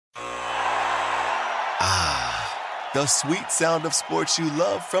The sweet sound of sports you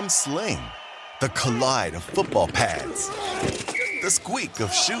love from Sling. The collide of football pads. The squeak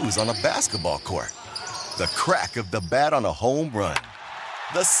of shoes on a basketball court. The crack of the bat on a home run.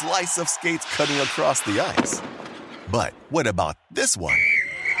 The slice of skates cutting across the ice. But what about this one?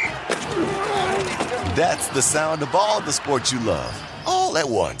 That's the sound of all the sports you love, all at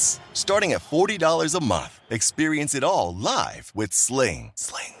once. Starting at $40 a month. Experience it all live with Sling.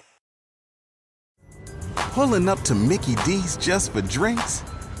 Sling. Pulling up to Mickey D's just for drinks?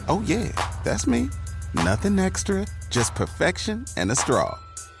 Oh yeah, that's me. Nothing extra, just perfection and a straw.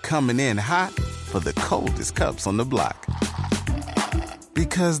 Coming in hot for the coldest cups on the block.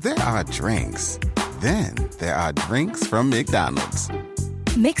 Because there are drinks. Then there are drinks from McDonald's.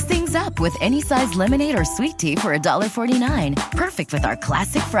 Mix things up with any size lemonade or sweet tea for $1.49. Perfect with our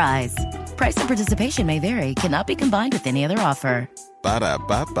classic fries. Price and participation may vary. Cannot be combined with any other offer.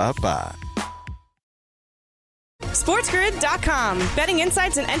 Ba-da-ba-ba-ba. SportsGrid.com. Betting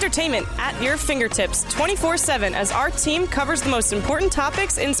insights and entertainment at your fingertips 24/7 as our team covers the most important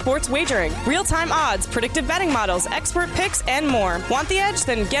topics in sports wagering. Real-time odds, predictive betting models, expert picks, and more. Want the edge?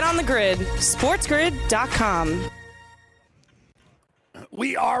 Then get on the grid. SportsGrid.com.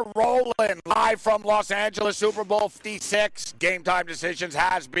 We are rolling live from Los Angeles, Super Bowl 56. Game time decisions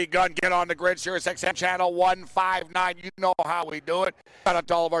has begun. Get on the grid, Sirius XM channel 159. You know how we do it. Shout out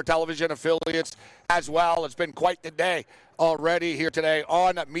to all of our television affiliates as well. It's been quite the day already here today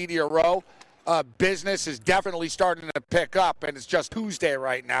on Media Row. Business is definitely starting to pick up, and it's just Tuesday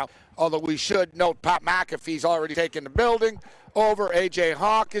right now. Although we should note Pat McAfee's already taken the building over. A.J.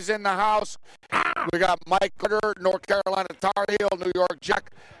 Hawk is in the house. We got Mike Carter, North Carolina Tar Heel, New York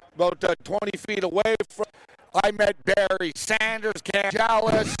Jack, about 20 feet away from. I met Barry Sanders, Cam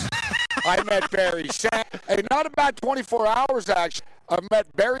Jealous. I met Barry Sanders. Hey, not about 24 hours, actually. I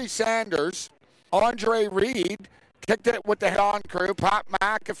met Barry Sanders, Andre Reed, kicked it with the Head-On crew, Pat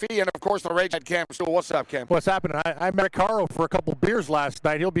McAfee, and, of course, the Rage Head Cam Stool. What's up, Cam? What's happening? I met Caro for a couple beers last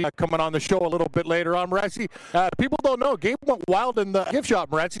night. He'll be coming on the show a little bit later on. Morency, people don't know. Gabe went wild in the gift shop.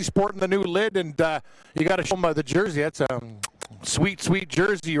 Morency sporting the new lid, and you got to show him the jersey. That's a sweet, sweet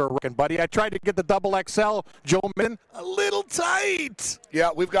jersey you're rocking, buddy. I tried to get the double XL, Joe Min, a little tight.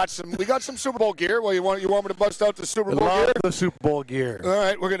 Yeah, we got some Super Bowl gear. Well, you want me to bust out the Super Bowl gear? Love the Super Bowl gear. All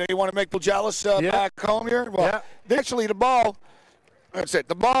right, you want to make people jealous back home here? Well, actually, the ball. That's it.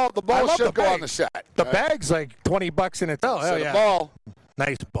 The ball should go on the set. The bag's like $20 in itself. So the ball.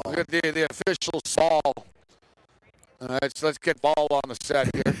 Nice ball. Look at the official ball. All right, so let's get ball on the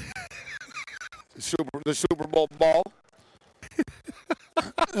set here. the Super Bowl ball.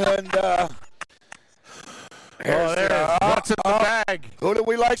 And what's in the bag? Who do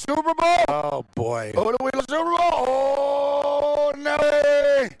we like Super Bowl? Oh boy. Who do we like Super Bowl? Oh no!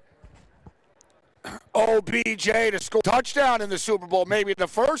 OBJ to score touchdown in the Super Bowl. Maybe the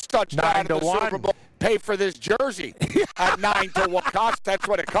first touchdown in the Super Bowl. Pay for this jersey at 9-1. That's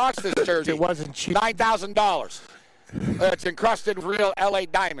what it cost. This jersey. It wasn't cheap. $9,000. It's encrusted with real LA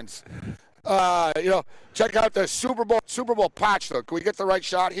diamonds. Check out the Super Bowl patch. Look, can we get the right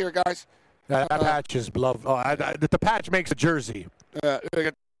shot here, guys? That patch is love. The patch makes a jersey.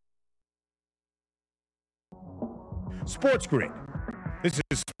 Sports Grid. This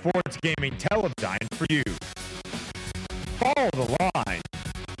is sports gaming television for you. Follow the line.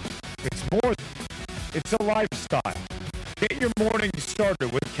 It's a lifestyle. Get your morning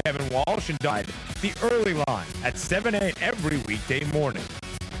started with Kevin Walsh and the early line at 7 a.m. every weekday morning.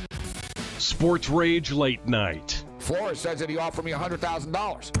 Sports Rage Late Night. Flores says that he offered me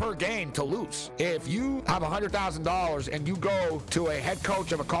 $100,000 per game to lose. If you have $100,000 and you go to a head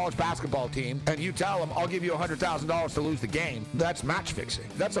coach of a college basketball team and you tell him, I'll give you $100,000 to lose the game, that's match fixing.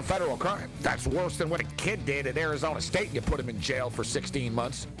 That's a federal crime. That's worse than what a kid did at Arizona State and you put him in jail for 16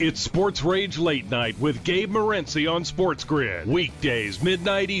 months. It's Sports Rage Late Night with Gabe Morency on Sports Grid. Weekdays,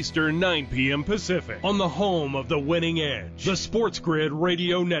 midnight Eastern, 9 p.m. Pacific. On the home of the winning edge, the Sports Grid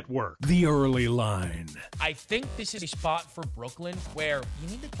Radio Network. The early line. I think this is a spot for Brooklyn where you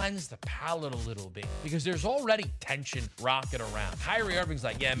need to cleanse the palate a little bit because there's already tension rocking around. Kyrie Irving's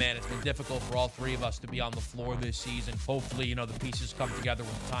like, yeah, man, it's been difficult for all three of us to be on the floor this season. Hopefully, the pieces come together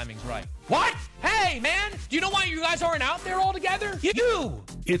when the timing's right. What? Hey, man, do you know why you guys aren't out there all together? You!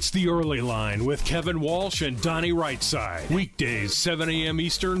 It's the Early Line with Kevin Walsh and Donnie Rightside. Weekdays, 7 a.m.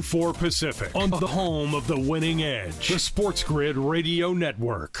 Eastern, 4 Pacific. On the home of the winning edge, the Sports Grid Radio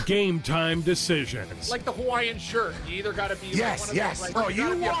Network. Game time decisions. Like the Hawaiian shirt. You either got to be Yes, like one yes. of those, Bro, like,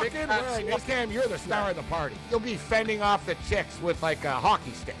 you walk in wearing this, Cam, you're the star of the party. You'll be fending off the chicks with like a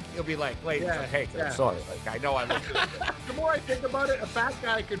hockey stick. You'll be like, ladies, hey, I'm sorry. Like, I know I look good. The more I think about it, a fat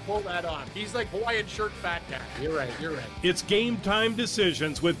guy could pull that on. He's like Hawaiian shirt fat guy. You're right. It's Game Time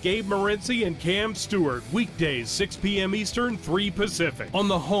Decisions with Gabe Morency and Cam Stewart. Weekdays, 6 p.m. Eastern, 3 Pacific. On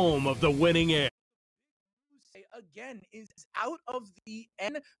the home of the winning edge. Again is out of the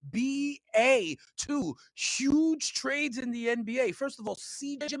NBA. 2 huge trades in the NBA. First of all,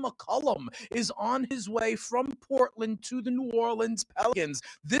 CJ McCollum is on his way from Portland to the New Orleans Pelicans.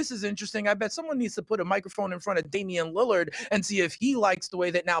 This is interesting. I bet someone needs to put a microphone in front of Damian Lillard and see if he likes the way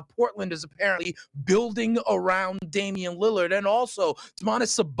that now Portland is apparently building around Damian Lillard. And also,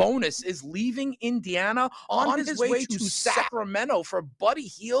 Domantas Sabonis is leaving Indiana on his way to Sacramento for Buddy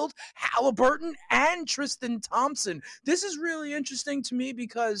Hield, Halliburton, and Tristan Thompson. This is really interesting to me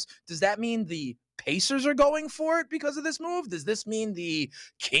because does that mean the Pacers are going for it because of this move? Does this mean the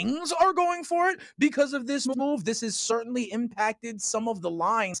Kings are going for it because of this move? This has certainly impacted some of the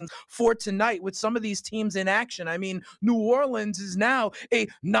lines for tonight with some of these teams in action. I mean, New Orleans is now a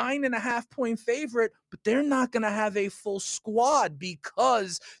 9.5-point favorite, but they're not going to have a full squad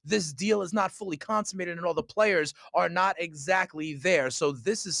because this deal is not fully consummated and all the players are not exactly there. So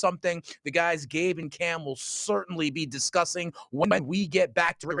this is something the guys Gabe and Cam will certainly be discussing when we get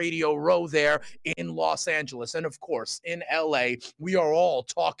back to Radio Row there in Los Angeles. And of course, in LA, we are all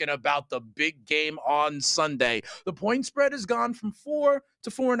talking about the big game on Sunday. The point spread has gone from 4 to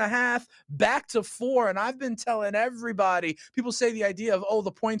 4.5, back to 4. And I've been telling everybody, people say the idea of, oh,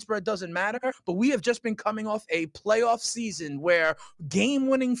 the point spread doesn't matter, but we have just been coming off a playoff season where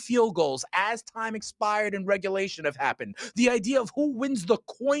game-winning field goals as time expired in regulation have happened. The idea of who wins the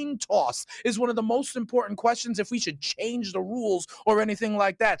coin toss is one of the most important questions if we should change the rules or anything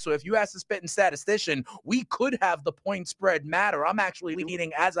like that. So if you ask the spitting statistician, we could have the point spread matter. I'm actually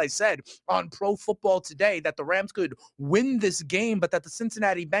leaning, as I said, on Pro Football Today that the Rams could win this game, but that the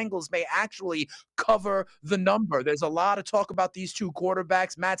Cincinnati Bengals may actually cover the number. There's a lot of talk about these two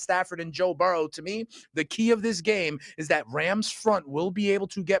quarterbacks, Matt Stafford and Joe Burrow. To me, the key of this game is that Rams front will be able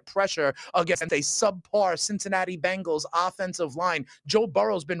to get pressure against a subpar Cincinnati Bengals offensive line. Joe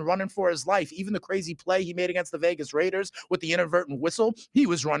Burrow's been running for his life. Even the crazy play he made against the Vegas Raiders with the inadvertent whistle, he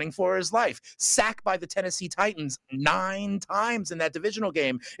was running for his life. Sacked by the Tennessee Titans 9 times in that divisional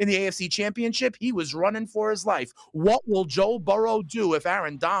game in the AFC Championship, he was running for his life. What will Joe Burrow do if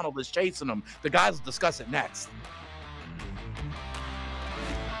Aaron Donald is chasing him? The guys will discuss it next.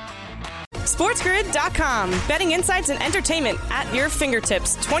 SportsGrid.com. Betting insights and entertainment at your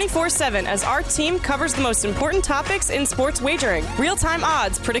fingertips 24/7 as our team covers the most important topics in sports wagering. Real-time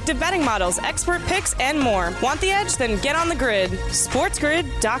odds, predictive betting models, expert picks, and more. Want the edge? Then get on the grid.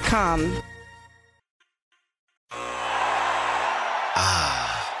 SportsGrid.com.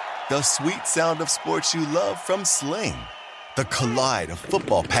 The sweet sound of sports you love from Sling. The collide of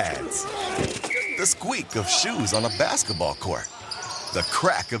football pads. The squeak of shoes on a basketball court. The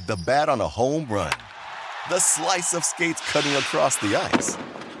crack of the bat on a home run. The slice of skates cutting across the ice.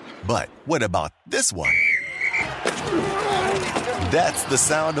 But what about this one? That's the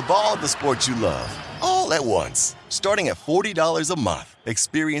sound of all the sports you love, all at once. Starting at $40 a month.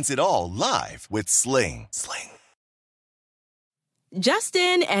 Experience it all live with Sling.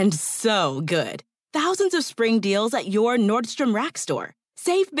 Justin and so good. Thousands of spring deals at your Nordstrom Rack store.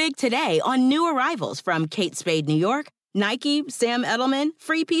 Save big today on new arrivals from Kate Spade New York, Nike, Sam Edelman,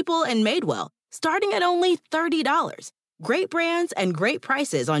 Free People, and Madewell, starting at only $30. Great brands and great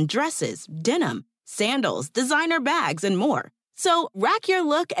prices on dresses, denim, sandals, designer bags, and more. So rack your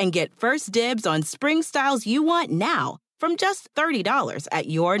look and get first dibs on spring styles you want now from just $30 at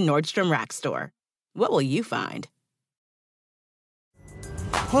your Nordstrom Rack store. What will you find?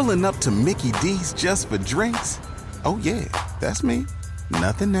 Pulling up to Mickey D's just for drinks? Oh yeah, that's me.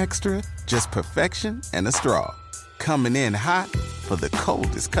 Nothing extra, just perfection and a straw. Coming in hot for the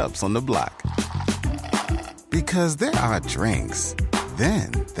coldest cups on the block. Because there are drinks.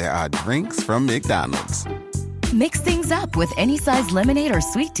 Then there are drinks from McDonald's. Mix things up with any size lemonade or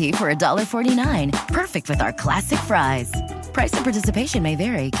sweet tea for $1.49. Perfect with our classic fries. Price and participation may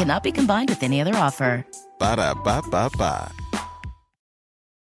vary. Cannot be combined with any other offer. Ba-da-ba-ba-ba.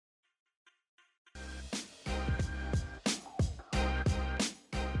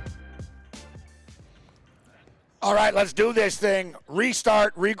 All right, let's do this thing.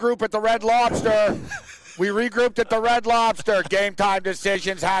 Restart, regroup at the Red Lobster. We regrouped at the Red Lobster. Game time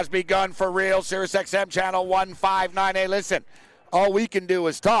decisions has begun for real. SiriusXM channel 159. Hey, listen, all we can do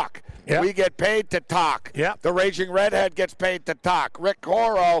is talk. Yep. We get paid to talk. Yep. The Raging Redhead gets paid to talk. Rick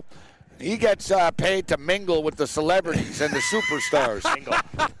Coro, he gets paid to mingle with the celebrities and the superstars.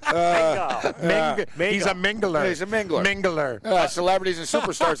 He's a mingler. He's a mingler. Mingler. Celebrities and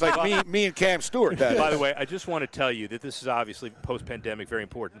superstars like me and Cam Stewart. By the way, I just want to tell you that this is obviously post-pandemic very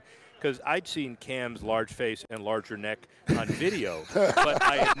important because I'd seen Cam's large face and larger neck on video, but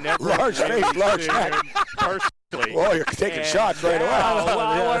I had never large face, large seen neck. him personally. Oh, you're taking shots right away.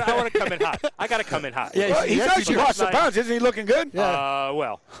 I want to come in hot. I got to come in hot. Yeah, he's actually lost some pounds. Isn't he looking good?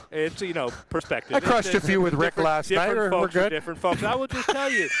 Well, it's, perspective. I crushed a few with Rick last night. We're good. Different folks. I will just tell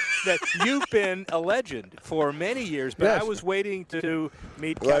you that you've been a legend for many years, but I was waiting to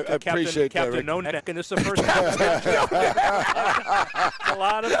meet Captain No Neck, and this is the first time. A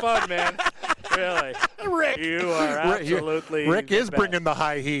lot of fun, man. Really. Rick. You are absolutely Rick is best. bringing the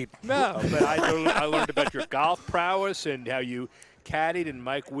high heat. No, but I learned about your golf prowess and how you caddied and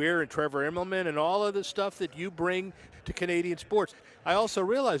Mike Weir and Trevor Immelman and all of the stuff that you bring to Canadian sports. I also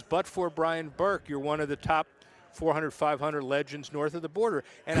realized, but for Brian Burke, you're one of the top 400, 500 legends north of the border.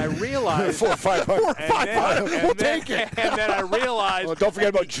 And I realized 400, 500. We'll take it. And then I realized. Well, don't forget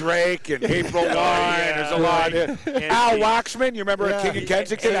about Drake and April Wine. There's a lot. Al Waxman. You remember King of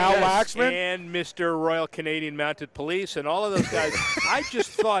Kensington? Al Waxman. And Mr. Royal Canadian Mounted Police and all of those guys. I just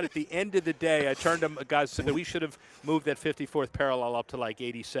thought at the end of the day, I turned to guys and said we should have moved that 54th parallel up to like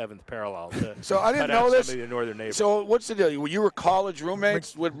 87th parallel. So I didn't know this. Northern neighbor. So what's the deal? You were college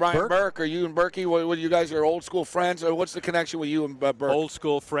roommates with Brian Burke, or you and Berkey? What you guys are old school friends, or what's the connection with you and Burke? Old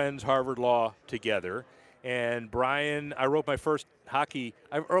school friends, Harvard Law together. And Brian, I wrote my first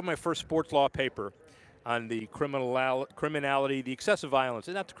sports law paper on the criminality, the excessive violence,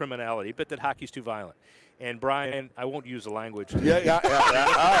 and not the criminality, but that hockey's too violent. And Brian, I won't use the language. Yeah.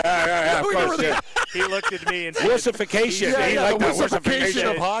 Of course, He looked at me and said, wussification. He liked the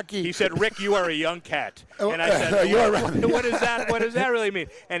wussification of hockey. He said, "Rick, you are a young cat." And I said, what does that really mean?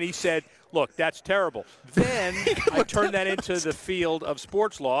 And he said, "Look, that's terrible." Then I turned that into the field of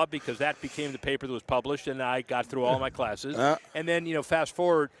sports law because that became the paper that was published, and I got through all my classes. And then, fast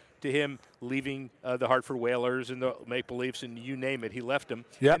forward to him leaving the Hartford Whalers and the Maple Leafs and you name it, he left them.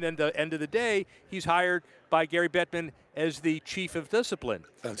 Yep. And then the end of the day, he's hired by Gary Bettman as the chief of discipline.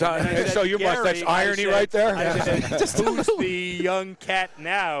 So you must, that's irony right there. I said, who's the young cat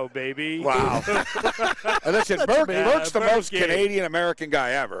now, baby? Wow. Listen, Burke's the most Canadian-American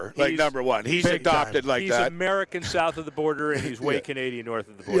guy ever, like number one. He's adopted like that. He's American south of the border, and he's way Canadian north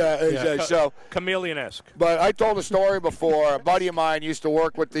of the border. Yeah. So chameleon-esque. But I told a story before. A buddy of mine used to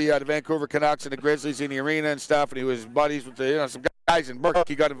work with the Vancouver Canucks and the Grizzlies in the arena and stuff, and he was buddies with some guys in Burke.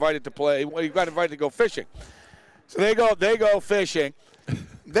 He got invited to play. He got invited to go fishing. So they go fishing.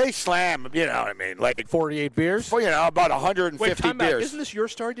 They slam, you know what I mean, like 48 beers? Well, about 150 beers. Isn't this your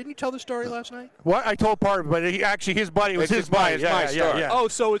story? Didn't you tell the story last night? What? I told part of it, but his buddy. It was his buddy. It's my story. Yeah. Oh,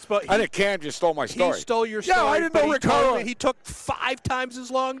 so it's but I think Cam just stole my story. He stole your story. Yeah, I didn't know Rick Coro. He took 5 times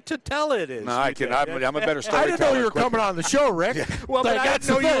as long to tell it. No, I can. I'm a better storyteller. I didn't know you were coming on the show, Rick. Well, but I didn't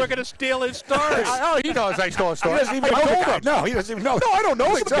know you were going to steal his story. He knows I stole a story. He doesn't even know the guy. No, he doesn't even know. No, I don't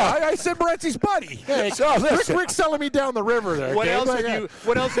know the guy. I said Morenzi's buddy. Rick's selling me down the river there. What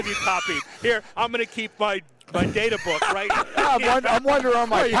else have you copied? Here, I'm going to keep my data book right now. I'm wondering on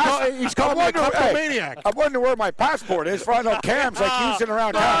my he's calling me a kleptomaniac. I'm wondering where my passport is. For I know Cam's like using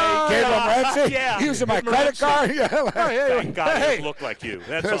around town. Gabriel Morenzi, using my credit card. Thank God he look like you.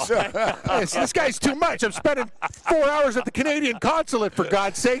 That's all. This guy's too much. I'm spending 4 hours at the Canadian consulate, for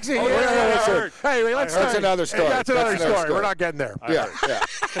God's sakes. That's another story. That's another story. We're not getting there. Yeah.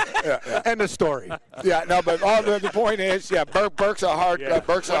 End of story. Yeah, no, but the point is, Burke's a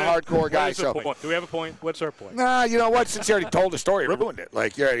hardcore guy. So do we have a point? What's our point? Nah, you know what? Since he already told the story, he ruined it.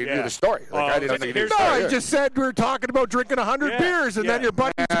 Like, he knew the story. Like, I didn't think he knew the story. I just said we were talking about drinking 100 beers, and then your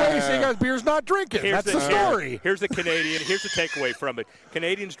buddy's wasting his beer's not drinking. That's the story. Here's the Canadian. Here's the takeaway from it.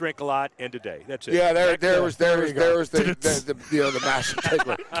 Canadians drink a lot, and today. That's it. Yeah, there was the massive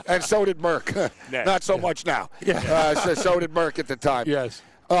takeaway. And so did Merck. Not so much now. So did Merck at the time. Yes.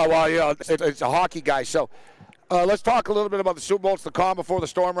 It's a hockey guy. So let's talk a little bit about the Super Bowl. It's the calm before the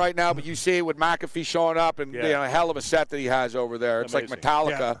storm right now, but you see with McAfee showing up and a hell of a set that he has over there. It's amazing. Like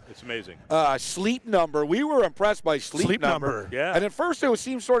Metallica. Yeah, it's amazing. Sleep Number. We were impressed by Sleep Number. Yeah. And at first it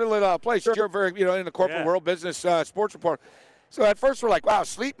seemed sort of a place. You're very, in the corporate world, business, sports report. So at first we're like, wow,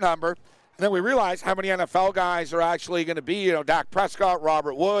 Sleep Number. And then we realize how many NFL guys are actually going to be, Dak Prescott,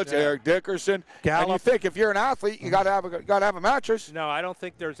 Robert Woods, Eric Dickerson. Gallup. And you think if you're an athlete, you got to have a mattress. No, I don't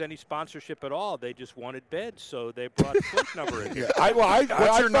think there's any sponsorship at all. They just wanted beds, so they brought Sleep Number in.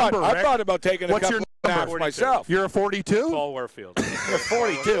 What's your number, Rick? I thought about taking a couple naps myself. You're a 42? Paul Warfield. You're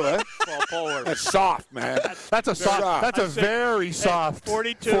 42, huh? Paul Warfield. That's soft, man. That's a soft. That's a very soft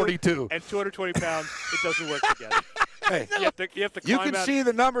 42 and 220 pounds. It doesn't work together. Hey, you have to you climb can out. see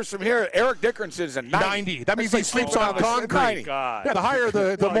the numbers from here. Eric Dickerson is a 90. That means he sleeps on concrete. God. Yeah, the higher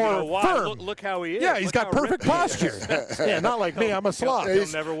the more firm. Look how he is. Yeah, he's got perfect posture. Yeah, not like me. I'm a sloth. He'll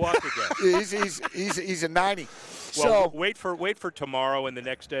never walk again. He's a 90. Well, wait for tomorrow and the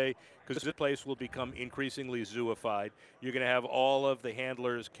next day, because this place will become increasingly zooified. You're going to have all of the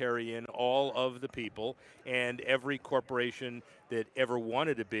handlers carry in all of the people, and every corporation that ever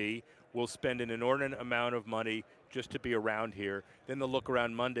wanted to be will spend an inordinate amount of money just to be around here. Then they'll look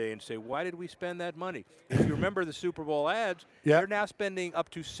around Monday and say, why did we spend that money? If you remember the Super Bowl ads, they're now spending up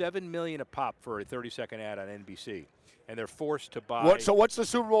to $7 million a pop for a 30-second ad on NBC. And they're forced to buy. So what's the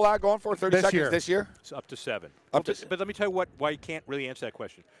Super Bowl ad going for? 30 seconds this year? It's up to 7. But let me tell you why you can't really answer that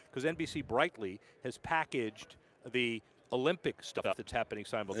question. Because NBC Brightly has packaged the Olympic stuff that's happening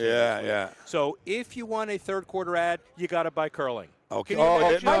simultaneously. Yeah. So if you want a third quarter ad, you got to buy curling. Okay.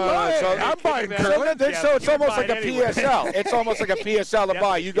 I'm buying curling. So it's almost like a PSL. It's almost like a PSL to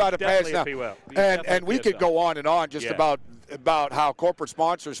buy. You got to pay us now. And we could go on and on just about how corporate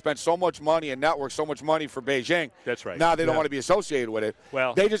sponsors spend so much money and network so much money for Beijing. That's right. Now they don't want to be associated with it.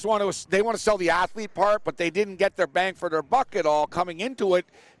 Well, they just want to sell the athlete part, but they didn't get their bang for their buck at all coming into it,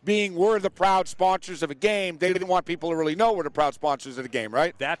 being we're the proud sponsors of a game. They didn't want people to really know we're the proud sponsors of the game,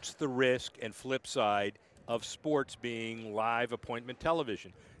 right? That's the risk and flip side of sports being live appointment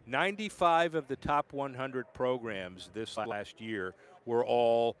television. 95 of the top 100 programs this last year were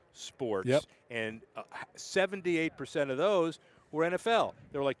all sports. Yep. And 78% of those were NFL.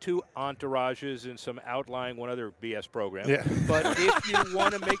 There were like 2 entourages and some outlying one other BS program. Yeah. But if you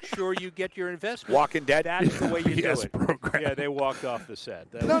want to make sure you get your investment, Walking Dead. that's the way you do BS it. program. Yeah, they walked off the set.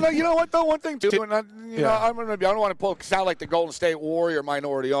 No, you know what, though? One thing, too, and I don't want to sound like the Golden State Warrior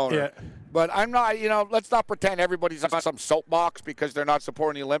minority owner. Yeah. But I'm not, let's not pretend everybody's on some soapbox because they're not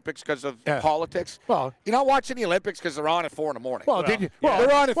supporting the Olympics because of politics. Well, you're not watching the Olympics because they're on at 4 in the morning. Well,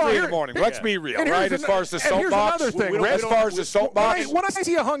 they're on at 3 in the morning. Let's be real, right? As far as the soapbox. Here's another thing, As far as the soapbox. When I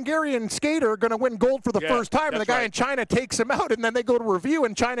see a Hungarian skater going to win gold for the first time, and the guy in China takes him out, and then they go to review,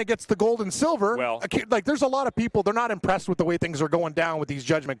 and China gets the gold and silver. Well, there's a lot of people, they're not impressed with the way things are going down with these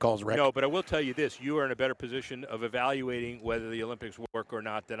judgment calls, Rick. No, but I will tell you this. You are in a better position of evaluating whether the Olympics work or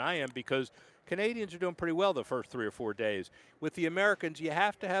not than I am, because Canadians are doing pretty well the first 3 or 4 days. With the Americans, you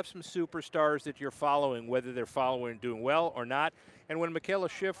have to have some superstars that you're following, whether they're following doing well or not. And when Michaela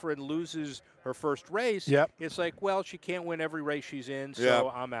Schifrin loses her first race, it's like, well, she can't win every race she's in,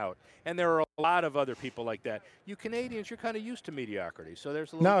 so I'm out. And there are a lot of other people like that. You Canadians, you're kind of used to mediocrity, so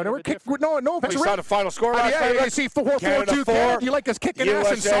there's a little bit of a No, we saw the final score last night. You see 4-4-2 Canada. You like us kicking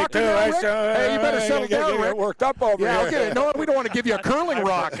ass in soccer now, Rick? Hey, you better settle down, Rick. Worked up over here. Okay. No, we don't want to give you a curling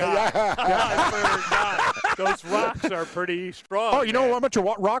rock. Those rocks are pretty strong. Oh, you know how much a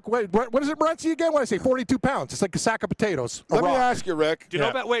rock weighs? What is it, Morency, again? When I say 42 pounds, it's like a sack of potatoes. Let me ask you, Rick. Do you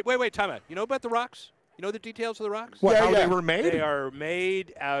know about? Wait, time out. You know about the rocks? You know the details of the rocks? How they were made? They are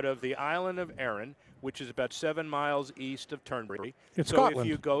made out of the island of Arran, which is about 7 miles east of Turnberry. In Scotland. Scotland.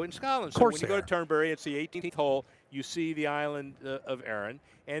 If you go in Scotland, so when you go to Turnberry, it's the 18th hole. You see the island of Arran,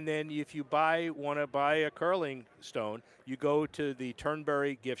 and then if you want to buy a curling stone, you go to the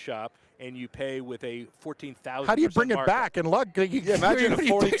Turnberry gift shop and you pay with a 14,000. How do you bring it back and lug? Imagine a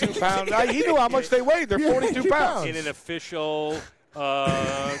 42-pound. He knew how much they weighed. They're 42 pounds. In an official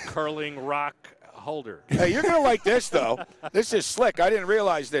curling rock holder. Hey, you're going to like this, though. This is slick. I didn't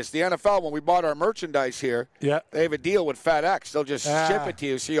realize this. The NFL, when we bought our merchandise here, they have a deal with FedEx. They'll just ship it to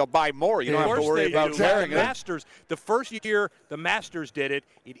you so you'll buy more. You don't have to worry about carrying it. Masters, the first year the Masters did it,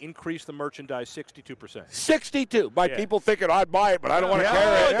 it increased the merchandise 62%. 62 by people thinking I'd buy it, but I don't want to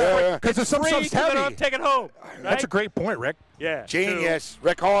carry it. Because some stuff's heavy. Take it home. Right? That's a great point, Rick. Yeah. Genius.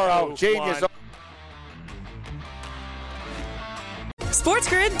 Rick Horrow. Genius.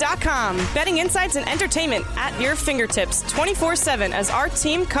 SportsGrid.com. Betting insights and entertainment at your fingertips 24/7 as our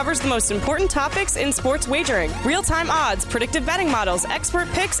team covers the most important topics in sports wagering. Real-time odds, predictive betting models, expert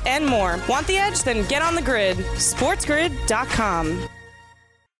picks, and more. Want the edge? Then get on the grid. SportsGrid.com.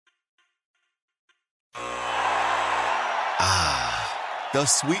 The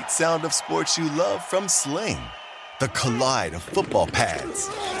sweet sound of sports you love from Sling. The collide of football pads.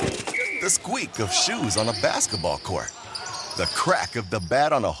 The squeak of shoes on a basketball court. The crack of the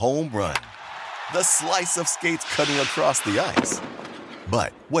bat on a home run. The slice of skates cutting across the ice.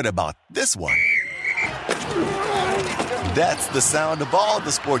 But what about this one? That's the sound of all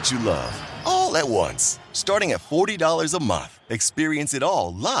the sports you love, all at once. Starting at $40 a month. Experience it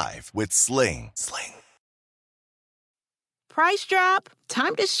all live with Sling. Price drop?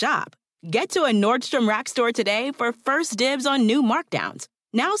 Time to shop. Get to a Nordstrom Rack store today for first dibs on new markdowns.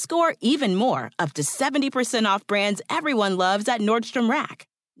 Now score even more, up to 70% off brands everyone loves at Nordstrom Rack.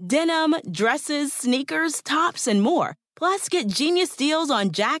 Denim, dresses, sneakers, tops, and more. Plus, get genius deals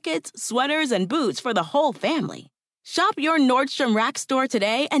on jackets, sweaters, and boots for the whole family. Shop your Nordstrom Rack store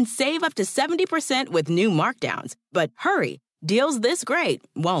today and save up to 70% with new markdowns. But hurry, deals this great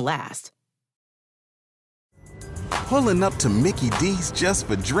won't last. Pulling up to Mickey D's just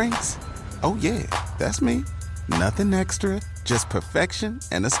for drinks? Oh yeah, that's me. Nothing extra, just perfection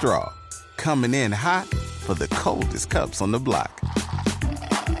and a straw. Coming in hot for the coldest cups on the block.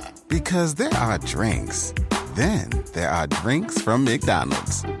 Because there are drinks. Then there are drinks from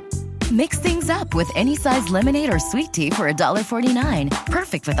McDonald's. Mix things up with any size lemonade or sweet tea for $1.49.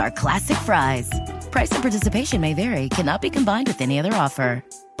 Perfect with our classic fries. Price and participation may vary. Cannot be combined with any other offer.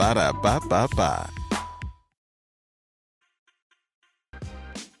 Ba-da-ba-ba-ba.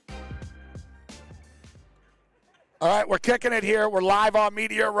 All right, we're kicking it here. We're live on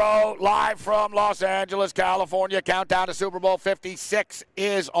Media Row, live from Los Angeles, California. Countdown to Super Bowl 56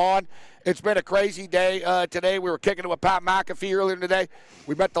 is on. It's been a crazy day today. We were kicking it with Pat McAfee earlier today.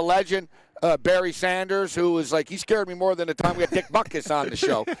 We met the legend, Barry Sanders, who was like, he scared me more than the time we had Dick Butkus on the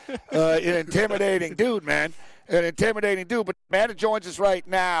show. An intimidating dude, man. An intimidating dude. But man that joins us right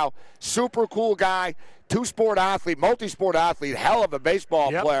now, super cool guy, two-sport athlete, multi-sport athlete, hell of a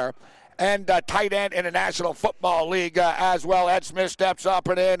baseball player. And tight end in the National Football League as well. Ed Smith steps up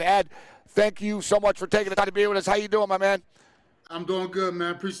and in. Ed, thank you so much for taking the time to be with us. How you doing, my man? I'm doing good,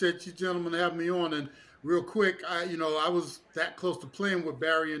 man. Appreciate you gentlemen having me on. And real quick, I was that close to playing with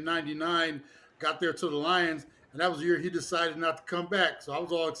Barry in '99, got there to the Lions, and that was the year he decided not to come back. So I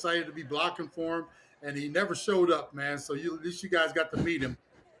was all excited to be blocking for him, and he never showed up, man. So at least you guys got to meet him.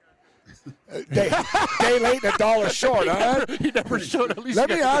 Day late and $1 short, huh? He never showed at least. Let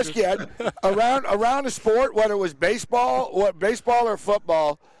me ask you, around the sport, whether it was baseball or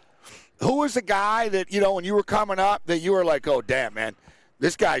football, who was the guy that, when you were coming up, that you were like, oh, damn, man,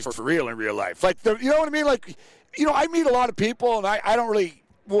 this guy's for real in real life? Like, you know what I mean? Like, I meet a lot of people, and I don't really,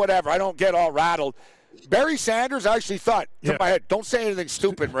 I don't get all rattled. Barry Sanders, I actually thought in my head, don't say anything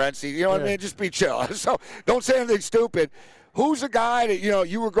stupid, Morency. You know what I mean? Just be chill. So don't say anything stupid. Who's a guy that,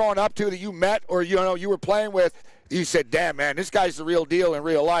 you were growing up to, that you met or, you were playing with, you said, damn, man, this guy's the real deal in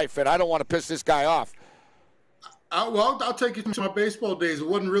real life, and I don't want to piss this guy off? I'll take you to my baseball days. It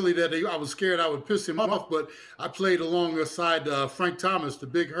wasn't really that I was scared I would piss him off, but I played alongside Frank Thomas, the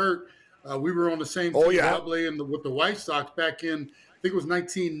Big Hurt. We were on the same team with the White Sox back in, I think it was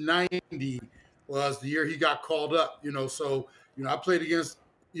 1990 was the year he got called up, So, I played against,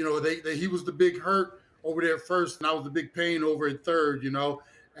 he was the Big Hurt over there at first, and I was the Big Pain over at third, And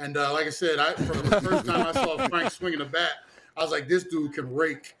like I said, for the first time I saw Frank swinging a bat, I was like, this dude can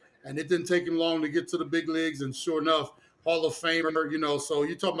rake. And it didn't take him long to get to the big leagues, and sure enough, Hall of Famer, So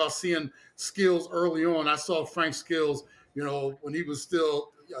you're talking about seeing skills early on. I saw Frank's skills, when he was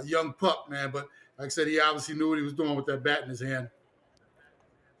still a young pup, man. But like I said, he obviously knew what he was doing with that bat in his hand.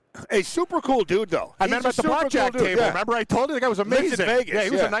 A super cool dude, though. I met him at the blackjack table. Remember, I told you the guy was amazing. Vegas, yeah, he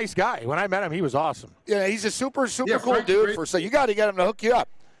was a nice guy. When I met him, he was awesome. Yeah, he's a super cool dude. So you got to get him to hook you up.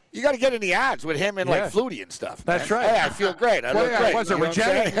 You got to get in the ads with him and like Flutie and stuff. That's right. Hey, I feel great. I look great. Was it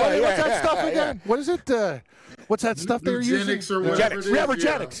Regenix? What's that stuff again? What is it? What's that stuff they were using? Or whatever it is. Yeah,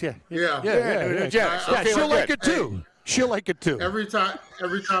 Regenix. Yeah. She'll like it too. She'll like it too. Every time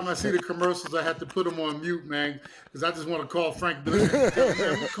I see the commercials, I have to put them on mute, man, because I just want to call Frank. Man,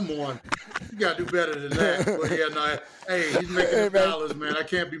 come on, you got to do better than that. But hey, he's making dollars, man. I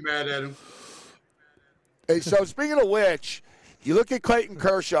can't be mad at him. Hey, so speaking of which, you look at Clayton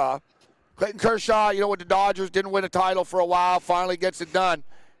Kershaw. Clayton Kershaw, with the Dodgers, didn't win a title for a while, finally gets it done.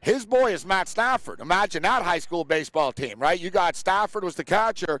 His boy is Matt Stafford. Imagine that high school baseball team, right? You got Stafford was the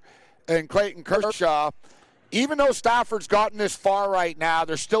catcher, and Clayton Kershaw. Even though Stafford's gotten this far right now,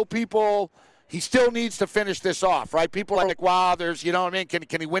 there's still people, he still needs to finish this off, right? People are like, wow, there's, you know what I mean?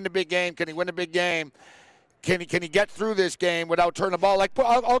 Can he win the big game? Can he win the big game? Can he get through this game without turning the ball? Like,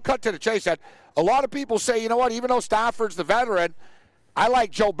 I'll cut to the chase. That a lot of people say, you know what, even though Stafford's the veteran, I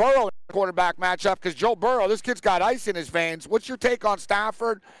like Joe Burrow in the quarterback matchup because Joe Burrow, this kid's got ice in his veins. What's your take on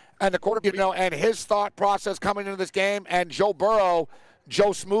Stafford and the quarterback, and his thought process coming into this game, and Joe Burrow,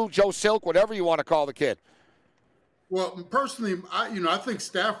 Joe Smooth, Joe Silk, whatever you want to call the kid? Well, personally, I think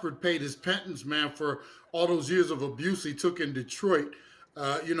Stafford paid his penance, man, for all those years of abuse he took in Detroit.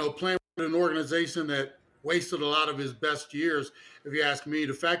 Playing with an organization that wasted a lot of his best years, if you ask me.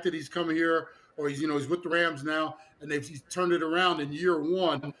 The fact that he's coming here, or he's with the Rams now, and he's turned it around in year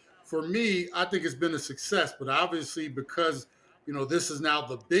one, for me, I think it's been a success. But obviously, because this is now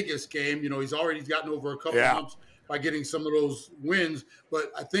the biggest game, he's gotten over a couple of humps by getting some of those wins.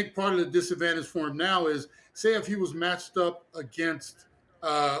 But I think part of the disadvantage for him now is, say if he was matched up against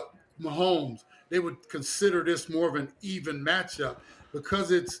Mahomes, they would consider this more of an even matchup.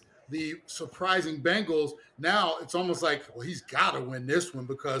 Because it's the surprising Bengals, now it's almost like, well, he's got to win this one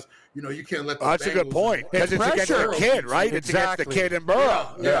because, you can't let the Bengals. That's a good point. Because it's against the kid, right? Exactly. It's against the kid and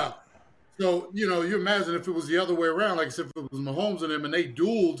Burrow. Yeah. So, you imagine if it was the other way around, like if it was Mahomes and him and they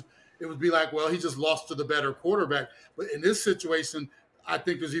dueled, it would be like, well, he just lost to the better quarterback. But in this situation, I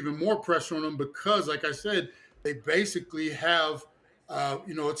think there's even more pressure on him because, like I said, they basically have,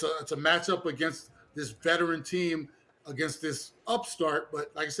 it's a matchup against this veteran team against this upstart.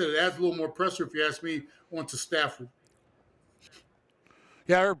 But like I said, it adds a little more pressure, if you ask me, onto Stafford.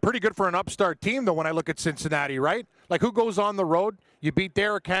 Yeah, they're pretty good for an upstart team, though, when I look at Cincinnati, right? Like, who goes on the road? You beat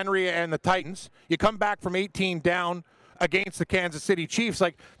Derrick Henry and the Titans. You come back from 18 down against the Kansas City Chiefs.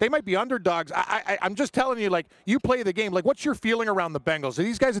 Like, they might be underdogs. I'm just telling you, like, you play the game. Like, what's your feeling around the Bengals? Are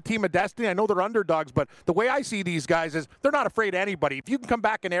these guys a team of destiny? I know they're underdogs, but the way I see these guys is they're not afraid of anybody. If you can come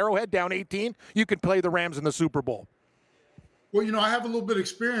back in Arrowhead down 18, you can play the Rams in the Super Bowl. Well, I have a little bit of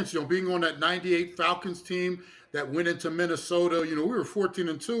experience, being on that 98 Falcons team that went into Minnesota. We were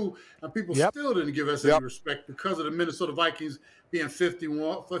 14-2, and people still didn't give us any respect because of the Minnesota Vikings being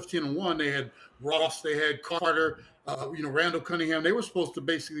 15-1. They had Ross, they had Carter, Randall Cunningham. They were supposed to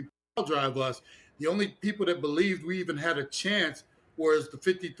basically drive us. The only people that believed we even had a chance was the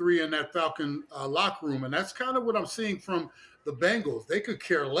 53 in that Falcon locker room, and that's kind of what I'm seeing from the Bengals. They could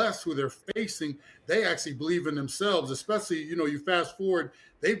care less who they're facing. They actually believe in themselves, especially, you fast forward,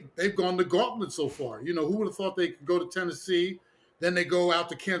 they've gone the gauntlet so far. Who would have thought they could go to Tennessee? Then they go out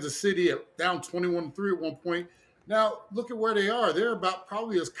to Kansas City down 21-3 at one point. Now, look at where they are. They're about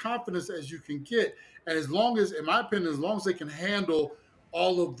probably as confident as you can get. And as long as, in my opinion, as long as they can handle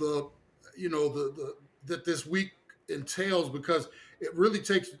all of the, that this week entails, because it really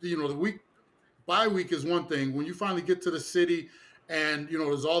takes, the bye week is one thing. When you finally get to the city and,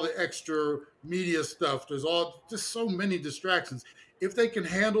 there's all the extra media stuff, there's just so many distractions. If they can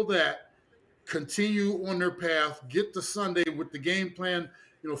handle that, continue on their path, get to Sunday with the game plan,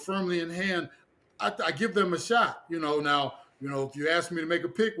 firmly in hand, I give them a shot. Now, if you ask me to make a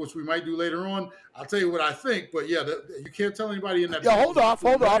pick, which we might do later on, I'll tell you what I think. But yeah, you can't tell anybody in that. Yeah, hold off.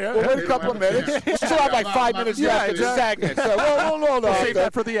 We'll wait a couple of minutes. We still have like 5 minutes left in the segment. So we'll save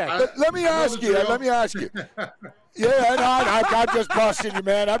that for the end. Let me ask you. Yeah, I'm just busting you,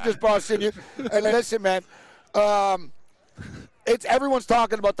 man. I'm just busting you. And listen, man. Everyone's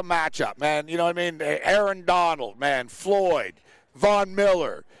talking about the matchup, man. You know what I mean? Aaron Donald, man. Floyd, Von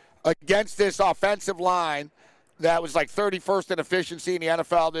Miller against this offensive line that was like 31st in efficiency in the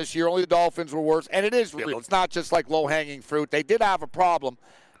NFL this year. Only the Dolphins were worse. And it is real. It's not just like low-hanging fruit. They did have a problem.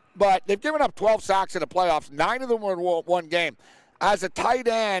 But they've given up 12 sacks in the playoffs. 9 of them were in one game. As a tight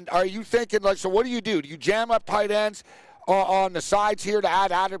end, are you thinking, so what do? Do you jam up tight ends on the sides here to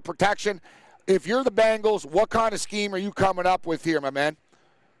add added protection? If you're the Bengals, what kind of scheme are you coming up with here, my man?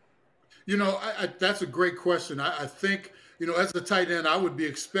 That's a great question. I think, as a tight end, I would be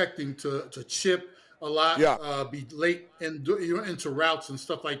expecting to chip a lot, be late into routes and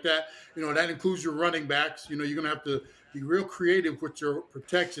stuff like that. That includes your running backs. You're going to have to be real creative with your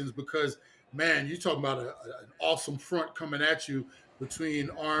protections because, man, you're talking about an awesome front coming at you between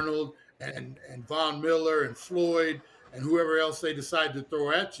Arnold and Von Miller and Floyd and whoever else they decide to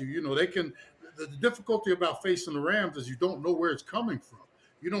throw at you. They can. The difficulty about facing the Rams is you don't know where it's coming from.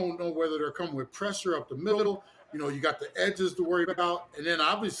 You don't know whether they're coming with pressure up the middle. You got the edges to worry about. And then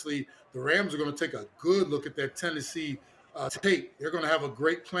obviously the Rams are going to take a good look at that Tennessee tape. They're going to have a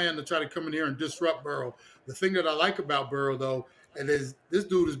great plan to try to come in here and disrupt Burrow. The thing that I like about Burrow, though, is this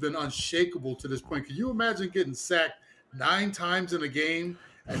dude has been unshakable to this point. Can you imagine getting sacked 9 times in a game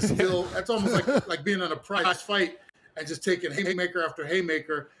and still – that's almost like being in a prize fight and just taking haymaker after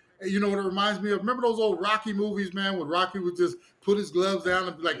haymaker. You know what it reminds me of? Remember those old Rocky movies, man, when Rocky would just put his gloves down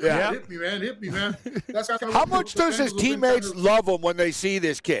and be like, hit me, man. That's kind of how much does his teammates love him when they see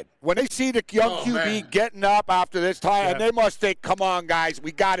this kid? When they see the young QB getting up after this time, and they must think, come on, guys,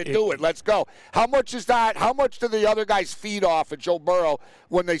 we got to do it. Let's go. How much is that? How much do the other guys feed off of Joe Burrow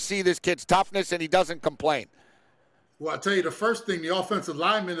when they see this kid's toughness and he doesn't complain? Well, I tell you, the first thing, the offensive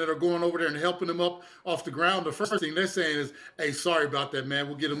linemen that are going over there and helping them up off the ground, the first thing they're saying is, "Hey, sorry about that, man.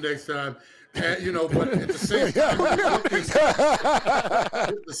 We'll get them next time." But at the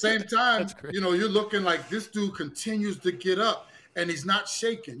same time, you're looking like this dude continues to get up and he's not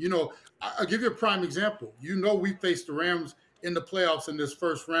shaking. I'll give you a prime example. We faced the Rams in the playoffs in this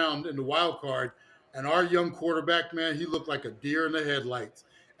first round in the wild card, and our young quarterback, man, he looked like a deer in the headlights,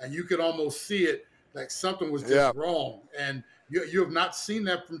 and you could almost see it. Like something was just wrong. And you have not seen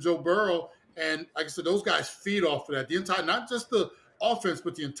that from Joe Burrow. And like I said, those guys feed off of that. The entire, not just the offense,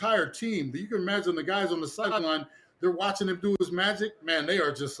 but the entire team. You can imagine the guys on the sideline, they're watching him do his magic. Man, they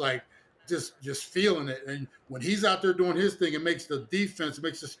are just like, just feeling it. And when he's out there doing his thing, it makes the defense, it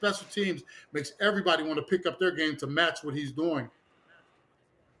makes the special teams, makes everybody want to pick up their game to match what he's doing.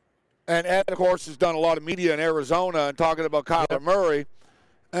 And Ed, of course, has done a lot of media in Arizona and talking about Kyler Murray.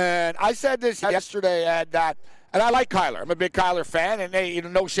 And I said this yesterday, Ed, and I like Kyler. I'm a big Kyler fan,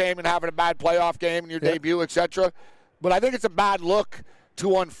 and no shame in having a bad playoff game in your debut, etc. But I think it's a bad look to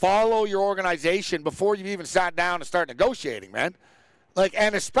unfollow your organization before you've even sat down and start negotiating, man.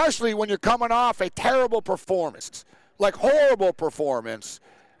 And especially when you're coming off a terrible performance, horrible performance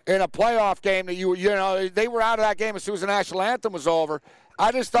in a playoff game that they were out of that game as soon as the national anthem was over.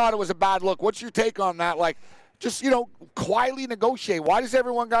 I just thought it was a bad look. What's your take on that? Just, quietly negotiate. Why does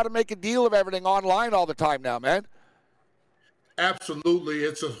everyone got to make a deal of everything online all the time now, man? Absolutely.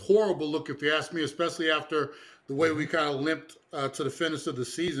 It's a horrible look, if you ask me, especially after the way we kind of limped to the finish of the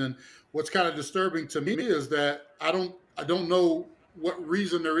season. What's kind of disturbing to me is that I don't know what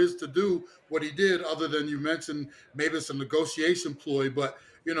reason there is to do what he did other than you mentioned maybe it's a negotiation ploy. But,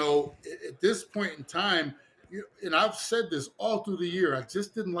 at this point in time, and I've said this all through the year, I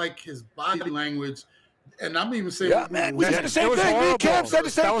just didn't like his body language. And I'm even saying, we said the same thing. Me and Cam said the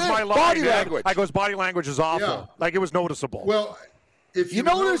same thing. That was my line. Body language. I goes, body language is awful. Yeah. It was noticeable. Well, if you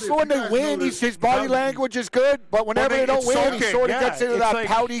notice when they win, his body language is good, but whenever they don't win, he sort of gets into that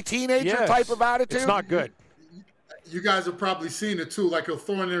pouty teenager type of attitude. It's not good. You guys have probably seen it too. Like he'll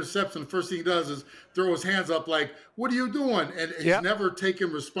throw an interception. The first thing he does is throw his hands up like, "What are you doing?" And he's never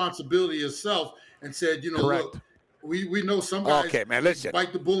taken responsibility himself and said, look, we know some guys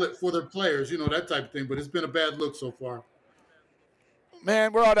bite the bullet for their players, that type of thing. But it's been a bad look so far.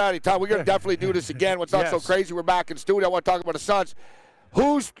 Man, we're out of time. We're going to definitely do this again. What's not so crazy, we're back in studio. I want to talk about the Suns.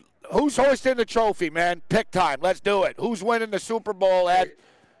 Who's hoisting the trophy, man? Pick time. Let's do it. Who's winning the Super Bowl, Ed?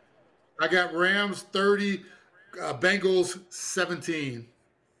 I got Rams 30, Bengals 17.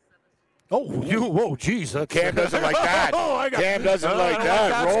 Whoa, geez. Cam doesn't like that. Cam doesn't like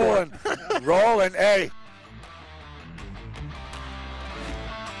that. Rolling. Hey.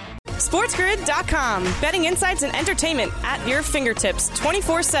 SportsGrid.com. Betting insights and entertainment at your fingertips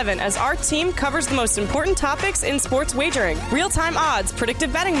 24/7 as our team covers the most important topics in sports wagering. Real-time odds,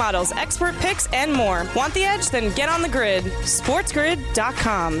 predictive betting models, expert picks, and more. Want the edge? Then get on the grid.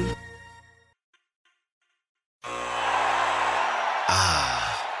 SportsGrid.com.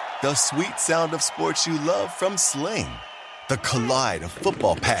 The sweet sound of sports you love from Sling. The collide of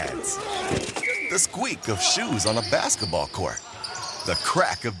football pads. The squeak of shoes on a basketball court. The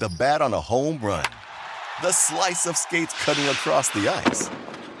crack of the bat on a home run. The slice of skates cutting across the ice.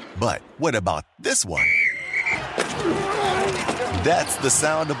 But what about this one? That's the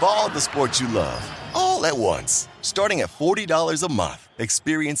sound of all the sports you love, all at once. Starting at $40 a month.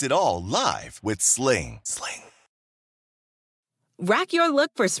 Experience it all live with Sling. Rack your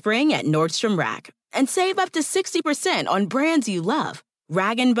look for spring at Nordstrom Rack and save up to 60% on brands you love.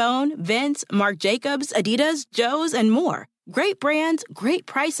 Rag & Bone, Vince, Marc Jacobs, Adidas, Joe's, and more. Great brands, great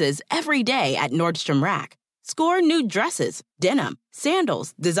prices every day at Nordstrom Rack. Score new dresses, denim,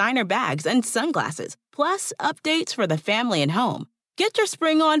 sandals, designer bags, and sunglasses, plus updates for the family and home. Get your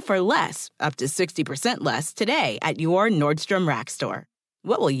spring on for less, up to 60% less, today at your Nordstrom Rack store.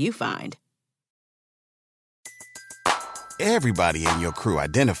 What will you find? Everybody in your crew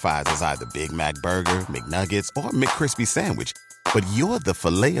identifies as either Big Mac Burger, McNuggets, or McCrispy Sandwich. But you're the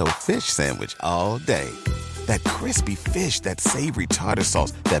Filet-O-Fish Sandwich all day. That crispy fish, that savory tartar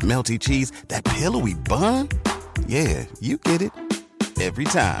sauce, that melty cheese, that pillowy bun. Yeah, you get it. Every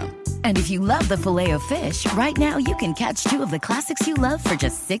time. And if you love the Filet-O-Fish, right now you can catch two of the classics you love for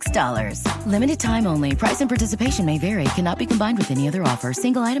just $6. Limited time only. Price and participation may vary. Cannot be combined with any other offer.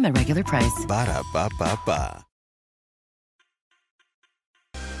 Single item at regular price. Ba-da-ba-ba-ba.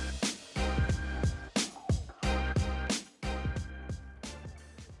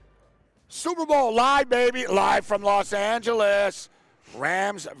 Super Bowl live, baby. Live from Los Angeles.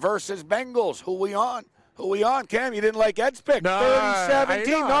 Rams versus Bengals. Who we on? Who we on, Cam? You didn't like Ed's pick. No,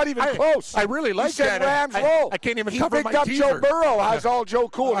 30-17, not even close. I really like that. He said Rams roll. I can't even he cover picked my up teaser. Joe Burrow. How's all Joe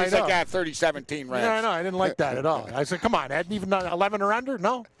cool? I He's know. like, 30-17 Rams. Yeah, I know. I didn't like that at all. I said, come on, Ed. Even 11 or under?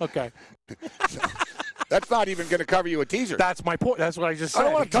 No? Okay. That's not even going to cover you a teaser. That's my point. That's what I just said. I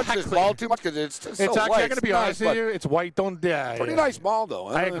don't want to touch this ball too much because it's so actually, white. I'm going to be honest with you. It's white. Pretty nice ball, though.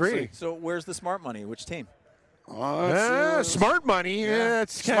 I agree. So where's the smart money? Which team? Smart money. Yeah,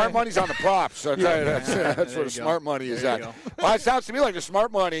 it's smart money's on the props. I'll tell you that's where the smart money is at. Well, it sounds to me like the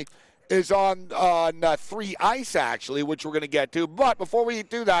smart money is on 3 ice, actually, which we're going to get to. But before we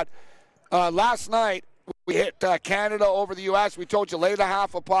do that, last night, we hit Canada over the U.S. We told you lay the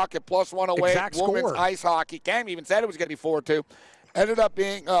half a puck at +108. Exact Women's score. ice hockey. Cam even said it was going to be 4-2. Ended up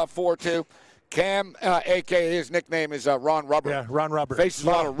being 4-2. Cam, a.k.a. his nickname is Ron Rubber. Yeah, Ron Rubber. Faces a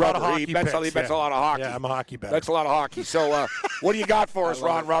lot of rubber. He bets a lot of hockey. Yeah, I'm a hockey bet. That's a lot of hockey. So what do you got for us,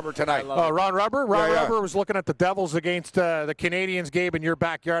 Ron Rubber, tonight? Ron Rubber? Ron Yeah, yeah. Rubber was looking at the Devils against the Canadians, Gabe, in your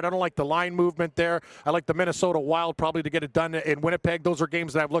backyard. I don't like the line movement there. I like the Minnesota Wild probably to get it done in Winnipeg. Those are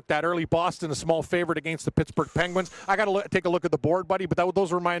games that I've looked at early. Boston, a small favorite against the Pittsburgh Penguins. I got to take a look at the board, buddy, but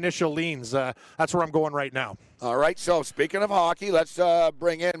those were my initial leans. That's where I'm going right now. All right, so speaking of hockey, let's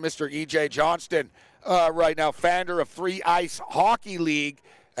bring in Mr. E.J. Johnston right now, founder of 3 Ice Hockey League.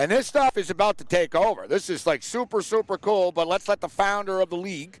 And this stuff is about to take over. This is like super, super cool, but let's let the founder of the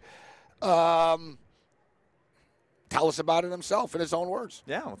league tell us about it himself in his own words.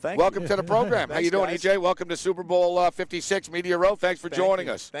 Yeah, well, thank Welcome you. to the program. How Thanks, you doing, guys. EJ? Welcome to Super Bowl 56 Media Row. Thanks for joining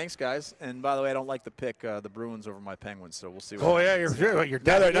us. Thanks, guys. And by the way, I don't like to pick the Bruins over my Penguins, so we'll see. What Oh, happens. yeah, you're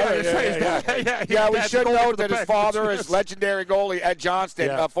dead. Yeah, we should note that his father is legendary goalie Ed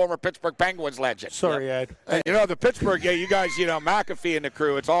Johnston, former Pittsburgh Penguins legend. Sorry, Ed. And, the Pittsburgh, you guys, McAfee and the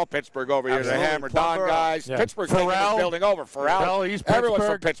crew, it's all Pittsburgh over here. Absolutely. The Hammer Don guys. Yeah. Pittsburgh taking this building over. Pharrell, he's everyone's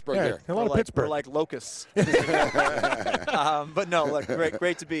from Pittsburgh. Pittsburgh Yeah, here. a lot of Pittsburgh. We're like locusts. But no, look,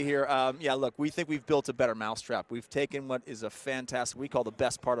 great to be here. Look, we think we've built a better mousetrap. We've taken what is a fantastic, we call the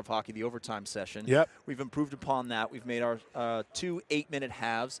best part of hockey, the overtime session. Yep. We've improved upon that. We've made our 2 8-minute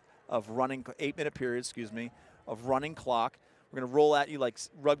halves of running, 8-minute periods, of running clock. We're going to roll at you like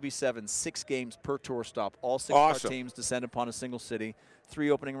Rugby 7, 6 games per tour stop. All 6 of our teams descend upon a single city.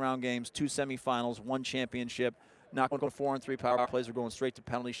 3 opening round games, 2 semifinals, 1 championship. Not going 4-on-3 power plays. We're going straight to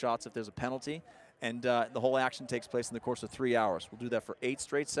penalty shots if there's a penalty. And the whole action takes place in the course of 3 hours. We'll do that for 8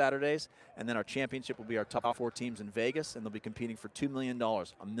 straight Saturdays, and then our championship will be our top 4 teams in Vegas, and they'll be competing for $2 million, $1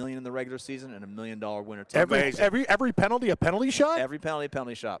 million in the regular season, and $1 million winner take. Every penalty a penalty shot? Every penalty a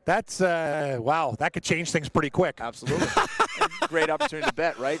penalty shot. That's wow. That could change things pretty quick. Absolutely. Great opportunity to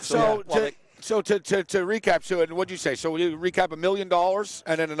bet, right? So to recap, so what'd you say? So you recap $1 million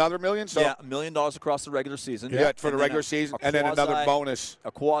and then another $1 million? So $1 million across the regular season. Yeah, for the regular season, and then another bonus.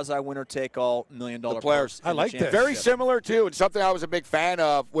 A quasi winner take all $1 million players. I like that. Very similar to, and something I was a big fan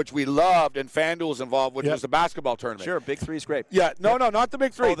of, which we loved, and FanDuel's involved, which was the basketball tournament. Sure, Big Three is great. Yeah, no, not the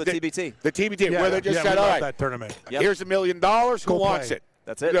Big Three. Oh, the TBT. The TBT, where they just said, all right, that tournament. Here's $1 million. Who wants it?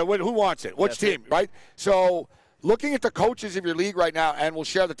 That's it. Yeah, who wants it? Which team, right? So looking at the coaches of your league right now, and we'll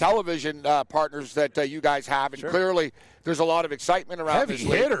share the television partners that you guys have, and clearly there's a lot of excitement around this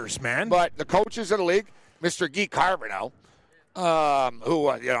league. Heavy hitters, man. But the coaches of the league, Mr. Guy Carbonell,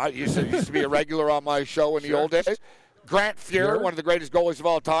 who used to be a regular on my show in the old days. Grant Fuhr, one of the greatest goalies of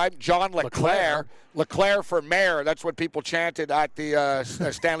all time. John LeClaire. LeClaire for mayor. That's what people chanted at the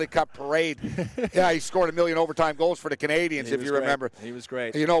Stanley Cup parade. Yeah, he scored 1 million overtime goals for the Canadians, if you remember. He was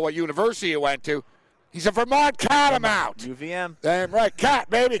great. You know what university he went to? He's a Vermont Catamount. UVM. Damn right. Cat,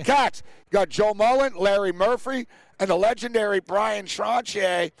 baby, Cats. You got Joe Mullen, Larry Murphy, and the legendary Brian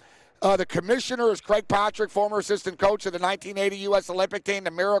Tranchier. The commissioner is Craig Patrick, former assistant coach of the 1980 U.S. Olympic team,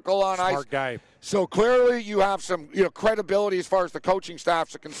 the Miracle on Ice. Smart guy. So clearly you have some credibility as far as the coaching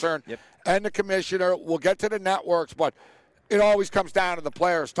staffs are concerned. Yep. And the commissioner. We'll get to the networks, but it always comes down to the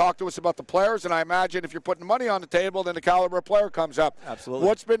players. Talk to us about the players, and I imagine if you're putting money on the table, then the caliber of player comes up. Absolutely.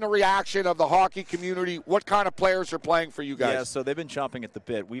 What's been the reaction of the hockey community? What kind of players are playing for you guys? Yeah, so they've been chomping at the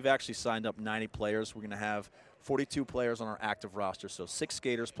bit. We've actually signed up 90 players. We're going to have 42 players on our active roster, so 6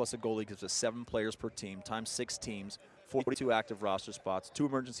 skaters plus a goalie gives us 7 players per team, times 6 teams, 42 active roster spots, 2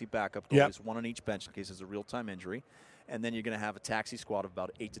 emergency backup goalies, 1 on each bench in case there's a real-time injury, and then you're going to have a taxi squad of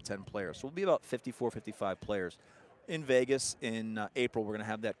about 8 to 10 players. So we'll be about 54, 55 players. In Vegas in April, we're going to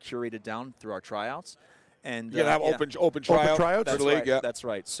have that curated down through our tryouts. And you're going to have open tryouts for the league? Right, yeah. That's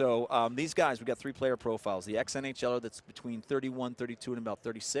right. So these guys, we've got 3 player profiles. The ex-NHLer that's between 31, 32, and about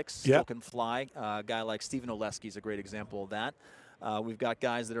 36. Still can fly. A guy like Stephen Oleski is a great example of that. We've got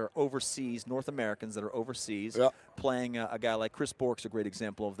guys that are overseas, North Americans that are overseas, playing a guy like Chris Bork's a great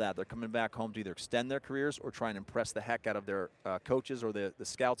example of that. They're coming back home to either extend their careers or try and impress the heck out of their coaches or the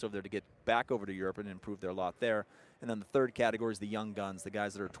scouts over there to get back over to Europe and improve their lot there. And then the third category is the young guns, the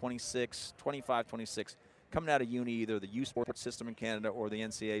guys that are 26, 25, 26, coming out of uni, either the U Sports system in Canada or the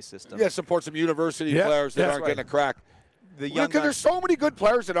NCAA system. Yeah, support some university players that aren't getting a crack. Because there's so many good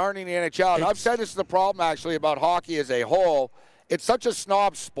players that aren't in the NHL. And I've said this is the problem, actually, about hockey as a whole. It's such a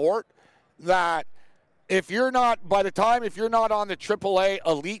snob sport that if you're not on the AAA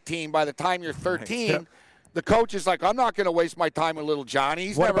elite team by the time you're 13, the coach is like, I'm not going to waste my time with little Johnny.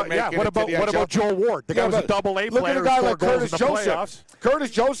 He's never making it to the NHL. What about Joe Ward? The guy was a AA player. Look at a guy like Curtis Joseph.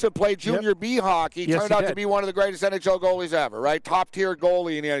 Curtis Joseph played junior B hockey. Turned out to be one of the greatest NHL goalies ever, right? Top-tier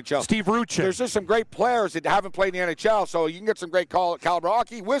goalie in the NHL. Steve Ruchin. There's just some great players that haven't played in the NHL, so you can get some great caliber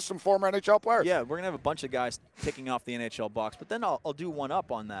hockey with some former NHL players. Yeah, we're going to have a bunch of guys ticking off the NHL box, but then I'll do one up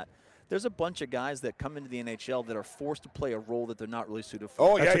on that. There's a bunch of guys that come into the NHL that are forced to play a role that they're not really suited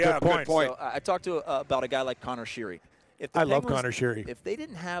for. Oh, yeah, good point. So, I talked about a guy like Connor Sheary. I love Connor Sheary. If they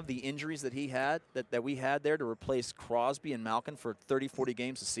didn't have the injuries that he had, that we had there to replace Crosby and Malkin for 30, 40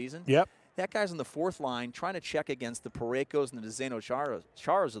 games a season, that guy's on the fourth line trying to check against the Parekos and the Zdeno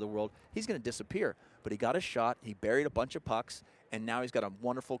Charas of the world. He's going to disappear. But he got a shot. He buried a bunch of pucks. And now he's got a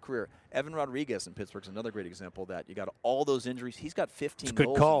wonderful career. Evan Rodriguez in Pittsburgh is another great example of that. You got all those injuries. He's got 15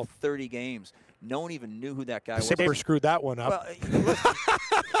 goals in 30 games. No one even knew who that guy was. Saber screwed that one up. Well,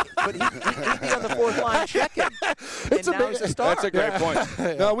 but he'd be on the fourth line checking. And now he's a star. That's a great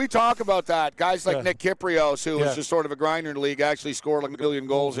point. No, we talk about that. Guys like Nick Kyprios, who was just sort of a grinder in the league, actually scored like a million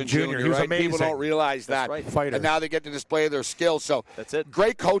goals in junior. He was right? amazing. People don't realize that. Right. Fighter. And now they get to display their skills. So that's it.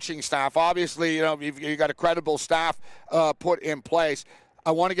 Great coaching staff. Obviously, you've got a credible staff put in place. I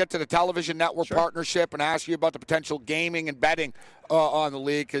want to get to the television network partnership and ask you about the potential gaming and betting on the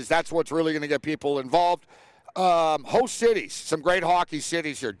league, because that's what's really going to get people involved. Host cities, some great hockey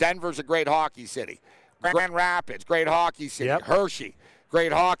cities here. Denver's a great hockey city. Grand Rapids, great hockey city. Hershey,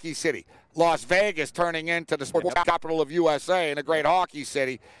 great hockey city. Las Vegas turning into the sports capital of USA and a great hockey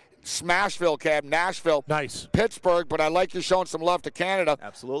city. Smashville, Cam, Nashville, nice. Pittsburgh, but I like you showing some love to Canada.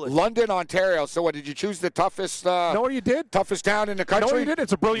 Absolutely. London, Ontario. So what, did you choose the toughest No, you did. Toughest town in the country? No, you did.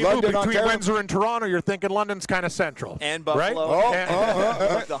 It's a brilliant London, move. Between Ontario. Windsor and Toronto, you're thinking London's kind of central. And Buffalo.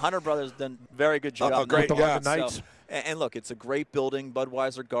 Right? The Hunter brothers done a very good job. Great, the London Knights. So, and look, it's a great building,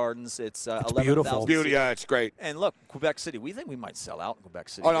 Budweiser Gardens. It's 11,000 beautiful. Beauty, yeah, it's great. And look, Quebec City. We think we might sell out in Quebec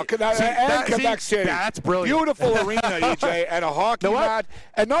City. Oh, no, Quebec City. That's brilliant. Beautiful arena, EJ, and a hockey mat.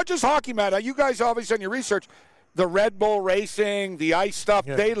 And not just hockey mat. You guys obviously done your research. The Red Bull racing, the ice stuff,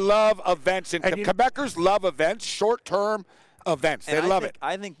 they love events. And Quebecers love events, short-term events. They love it.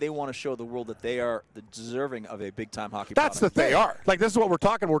 I think they want to show the world that they are deserving of a big-time hockey That's product. the thing. They are. Like, this is what we're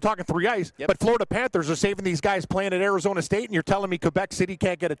talking. We're talking three ice. But Florida Panthers are saving these guys playing at Arizona State, and you're telling me Quebec City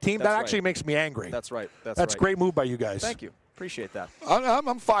can't get a team? That's that right. actually makes me angry. That's right. That's a great move by you guys. Thank you. Appreciate that.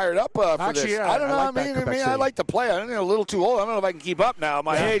 I'm fired up for Actually, this. yeah, I don't know. I like to play. I'm a little too old. I don't know if I can keep up now at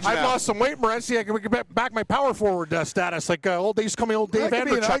my age. I've lost some weight, Morency. I can get back my power forward status. Like old days, call me old Dave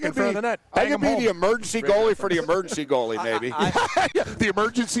Andrechuk in front of the net. I could be the emergency goalie for the emergency goalie, maybe. The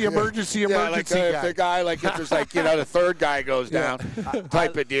emergency guy. If the guy, if there's the third guy goes down,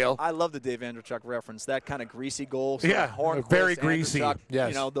 type of deal. I love the Dave Andrechuk reference. That kind of greasy goal. Hornquist, very greasy. Andrechuk,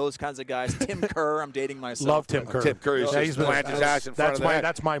 Yes. those kinds of guys. Tim Kerr. I'm dating myself. Love Tim Kerr. Tim Kerr. He's planted his ass in front of the net.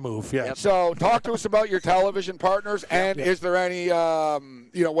 That's my move. Yeah. So talk to us about your television partners, and is there any,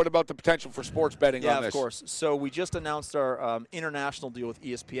 what about the potential for sports betting on this? Yeah, of course. So we just announced our international deal with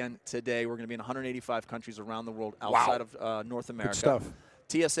ESPN today. We're going to be in 185 countries around the world outside of North America. Good stuff.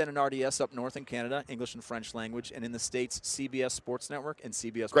 TSN and RDS up north in Canada, English and French language, and in the States, CBS Sports Network and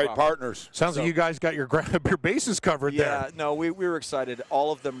CBS Great Proper. partners. Sounds like you guys got your bases covered there. Yeah, no, we were excited.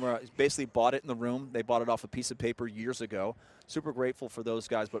 All of them basically bought it in the room. They bought it off a piece of paper years ago. Super grateful for those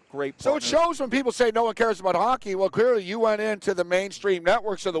guys, but great partners. So it shows when people say no one cares about hockey. Well, clearly you went into the mainstream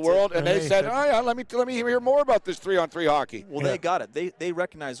networks of the world, and they said, "Oh yeah, let me hear more about this 3-on-3 hockey." Well, they got it. They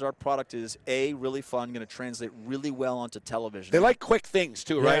recognize our product is really fun, going to translate really well onto television. They like quick things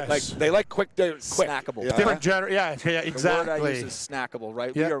too, right? Yes. Like they like quick, snackable. Yeah. Different exactly. The word I use is snackable,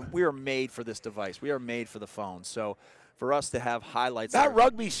 right? Yeah. We are made for this device. We are made for the phone. So for us to have highlights. That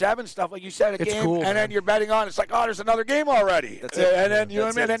Rugby 7 stuff, like you said, a game, cool, and then you're betting on, it's like, oh, there's another game already. That's it. And then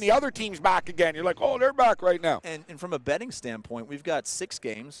and then the other team's back again. You're like, oh, they're back right now. And from a betting standpoint, we've got 6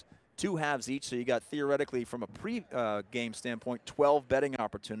 games. 2 halves each, so you got theoretically from a pre-game standpoint 12 betting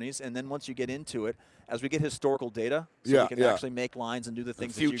opportunities, and then once you get into it, as we get historical data, so we can actually make lines and do the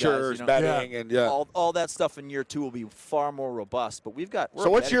things futures, that you guys, betting, and all that stuff in year 2 will be far more robust. But we're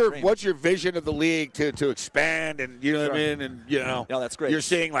what's your vision of the league to expand, and you know what I mean, and no, that's great. You're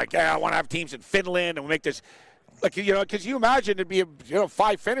seeing like, I want to have teams in Finland, and we make this. Like, because you imagine it'd be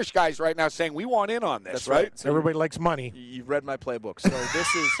 5 Finnish guys right now saying we want in on this, That's right? So everybody likes money. You've read my playbook. So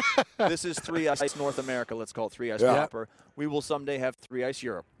this is 3 Ice North America. Let's call it 3 Ice proper. We will someday have 3 Ice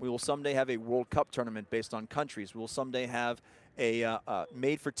Europe. We will someday have a World Cup tournament based on countries. We will someday have a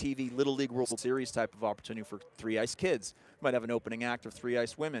made-for-TV Little League World Series type of opportunity for 3 Ice kids. We might have an opening act of 3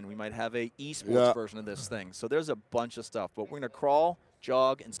 Ice women. We might have a esports version of this thing. So there's a bunch of stuff. But we're going to crawl,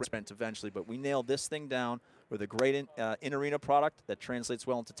 jog, and sprint eventually. But we nailed this thing down with a great in-arena product that translates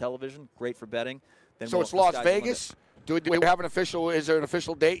well into television, great for betting. Then so it's Las Vegas? Do we have an official? Is there an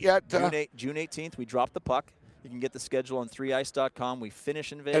official date yet? June 18th, we drop the puck. You can get the schedule on 3ice.com. We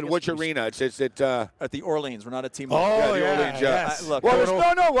finish in Vegas. And which arena? It's at the Orleans. We're not at T-Mobile. Oh, the Orleans. Yes. Look,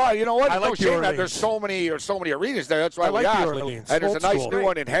 well, you know what? I like the Orleans. There's so many arenas there. That's why I we like asked. the Orleans. And there's a nice new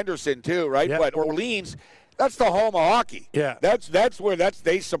one in Henderson too, right? Yep. But Orleans. That's the home of hockey. Yeah, that's where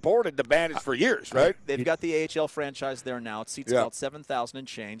they supported the Bandits for years, right? They've got the AHL franchise there now. It seats about 7,000 and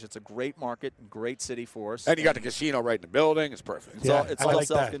change. It's a great market, great city for us. And you got the casino right in the building. It's perfect. It's all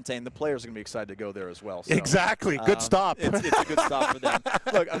self-contained. The players are going to be excited to go there as well. So, exactly. Good stop. It's a good stop for them.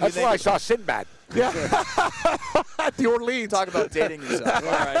 Look, that's where I saw Sinbad. Yeah. At the Orleans. Talk about dating yourself.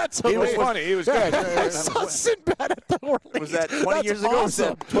 All right. He was funny. He was good. I saw Sinbad at the Orleans. Was that 20 years ago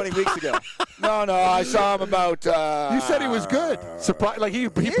or 20 weeks ago? No, I saw him about. You said he was good. Like he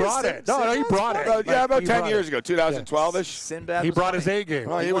brought it. No, he brought it. About 10 years ago, 2012-ish. Sinbad. He brought his A game.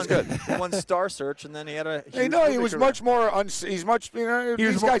 Oh, he was good. He won Star Search, and then he had a. He was much more. He's much.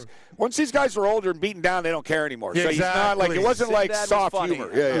 These guys. Once these guys are older and beaten down, they don't care anymore. Yeah, so he's not like it wasn't Sinbad like soft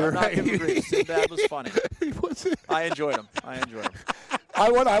humor. Yeah, I'm not giving grief. Sinbad was funny. I enjoyed him.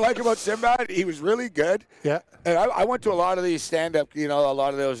 What I like about Sinbad, he was really good. Yeah. And I went to a lot of these stand-up, a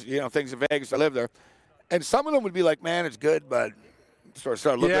lot of those, things in Vegas. I lived there. And some of them would be like, man, it's good, but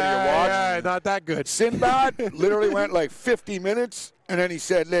start looking at your watch. Yeah, not that good. Sinbad literally went like 50 minutes, and then he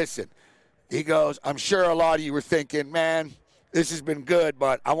said, listen, he goes, I'm sure a lot of you were thinking, man, this has been good,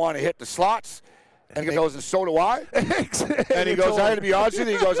 but I want to hit the slots. And he goes, and so do I. And he goes, I got to be honest with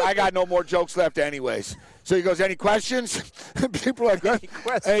you. He goes, I got no more jokes left anyways. So he goes, any questions? People are like,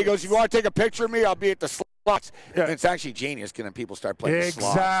 and he goes, if you want to take a picture of me, I'll be at the slots. Yeah. And it's actually genius when people start playing the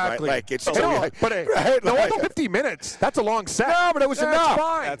slots. Right? Like it's no, 50 minutes. That's a long set. No, but it was enough.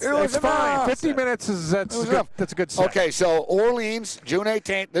 It's fine. 50 minutes that's a good set. Okay, so Orleans, June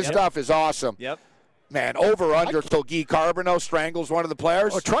 18th. This stuff is awesome. Yep. Man, over/under till Guy Carbonneau strangles one of the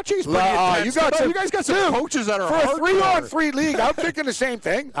players. Oh, Trotty's pretty intense. You guys got some coaches that are for a 3-on-3 league. I'm thinking the same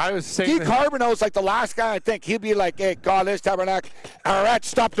thing. I was saying Guy Carbonneau's like the last guy I think. He'll be like, hey, God, this tabernacle. All right,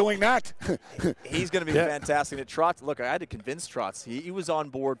 stop doing that. He's going to be fantastic. And Trotz, look, I had to convince Trotz. He was on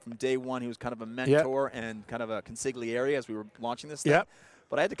board from day one. He was kind of a mentor and kind of a consigliere as we were launching this thing. Yep.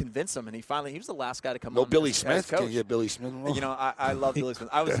 But I had to convince him, and he was the last guy to come on. No Billy as Smith? coach. Can you get Billy Smith? I love Billy Smith.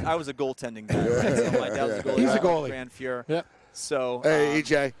 I was a goaltending guy. Right? So my dad was a goalie. He's a goalie. Grand Fuhrer. Yep. So, hey,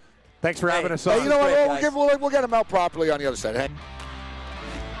 EJ. Thanks for having us on. Hey, you know what? We'll get him out properly on the other side. Hey.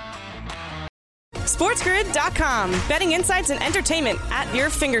 SportsGrid.com. Betting insights and entertainment at your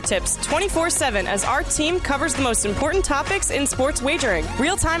fingertips 24/7 as our team covers the most important topics in sports wagering.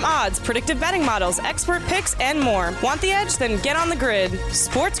 Real-time odds, predictive betting models, expert picks, and more. Want the edge? Then get on the grid.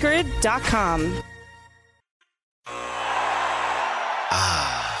 SportsGrid.com.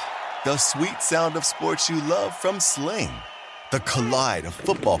 The sweet sound of sports you love from Sling. The collide of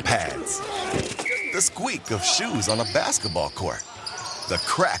football pads. The squeak of shoes on a basketball court. The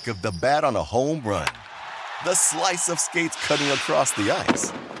crack of the bat on a home run. The slice of skates cutting across the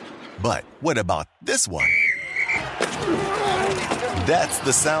ice. But what about this one? That's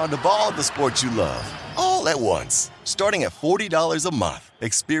the sound of all the sports you love, all at once. Starting at $40 a month.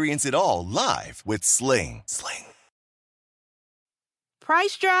 Experience it all live with Sling.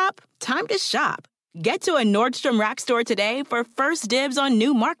 Price drop? Time to shop. Get to a Nordstrom Rack store today for first dibs on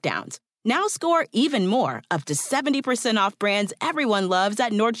new markdowns. Now score even more, up to 70% off brands everyone loves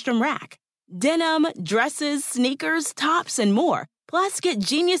at Nordstrom Rack. Denim, dresses, sneakers, tops, and more. Plus, get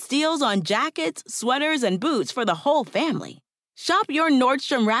genius deals on jackets, sweaters, and boots for the whole family. Shop your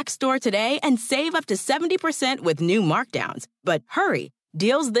Nordstrom Rack store today and save up to 70% with new markdowns. But hurry,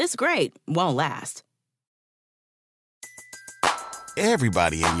 deals this great won't last.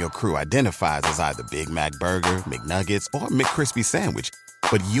 Everybody in your crew identifies as either Big Mac Burger, McNuggets, or McCrispy Sandwich.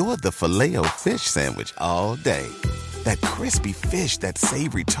 But you're the Filet-O-Fish Sandwich all day. That crispy fish, that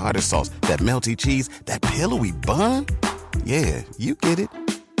savory tartar sauce, that melty cheese, that pillowy bun. Yeah, you get it.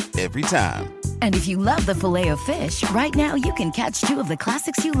 Every time. And if you love the Filet-O-Fish, right now you can catch 2 of the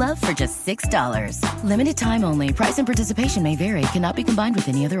classics you love for just $6. Limited time only. Price and participation may vary. Cannot be combined with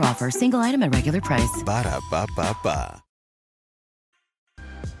any other offer. Single item at regular price. Ba-da-ba-ba-ba.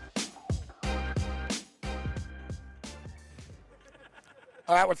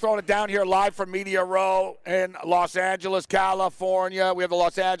 All right, we're throwing it down here live from Media Row in Los Angeles, California. We have the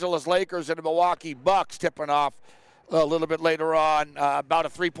Los Angeles Lakers and the Milwaukee Bucks tipping off a little bit later on, about a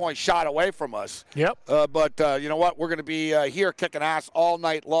 3-point shot away from us. Yep. But you know what? We're going to be here kicking ass all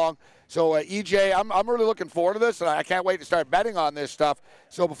night long. So, EJ, I'm really looking forward to this, and I can't wait to start betting on this stuff.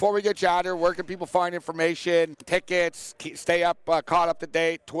 So before we get you out here, where can people find information, tickets, stay up, caught up to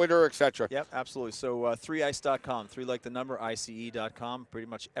date, Twitter, etc.? Yep, absolutely. So 3ice.com, 3 like the number, ICE.com. Pretty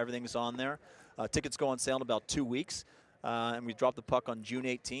much everything's on there. Tickets go on sale in about 2 weeks. And we dropped the puck on June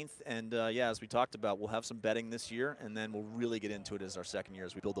 18th. And, as we talked about, we'll have some betting this year, and then we'll really get into it as our second year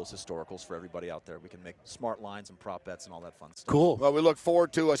as we build those historicals for everybody out there. We can make smart lines and prop bets and all that fun stuff. Cool. Well, we look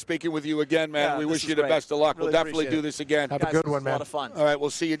forward to speaking with you again, man. Yeah, we wish you the best of luck. Really we'll definitely do this again. Have a good one, man. A lot of fun. All right, we'll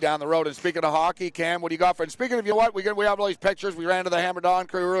see you down the road. And speaking of hockey, Cam, what do you got for? And speaking of, you know what, we have all these pictures. We ran to the Hammer Dawn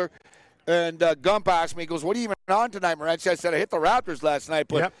crew earlier, and Gump asked me, he goes, "What are you even on tonight, Morency?" I said, "I hit the Raptors last night,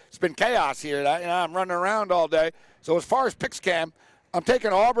 but It's been chaos here. I'm running around all day." So as far as picks, Cam, I'm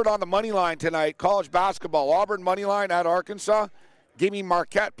taking Auburn on the money line tonight. College basketball, Auburn money line at Arkansas. Give me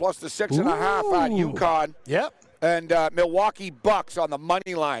Marquette plus the 6.5 at UConn. Yep. And Milwaukee Bucks on the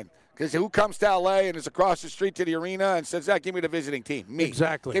money line. Because who comes to L.A. and is across the street to the arena and says, give me the visiting team? Me.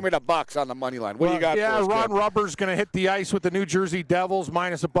 Exactly. Give me the Bucks on the money line. What do you got for us, Ron Kim? Rubber's going to hit the ice with the New Jersey Devils,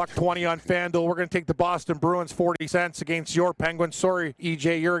 minus $1.20 on FanDuel. We're going to take the Boston Bruins 40 cents against your Penguins. Sorry,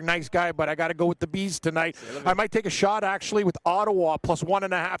 EJ, you're a nice guy, but I got to go with the Bees tonight. I might take a shot, actually, with Ottawa plus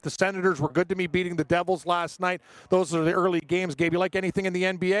 1.5. The Senators were good to me beating the Devils last night. Those are the early games. Gabe, you like anything in the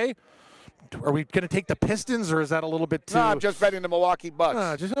NBA? Are we going to take the Pistons, or is that a little bit too... No, I'm just betting the Milwaukee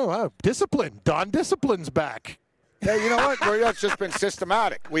Bucks. Discipline. Don Discipline's back. Yeah, you know what? That's just been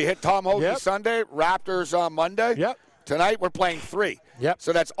systematic. We hit Tom Hoagie Sunday, Raptors on Monday. Yep. Tonight we're playing 3. Yep.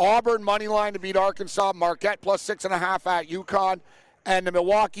 So that's Auburn money line to beat Arkansas, Marquette plus 6.5 at UConn, and the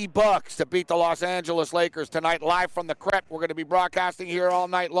Milwaukee Bucks to beat the Los Angeles Lakers tonight live from the Cret. We're going to be broadcasting here all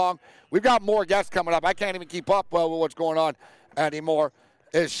night long. We've got more guests coming up. I can't even keep up with what's going on anymore.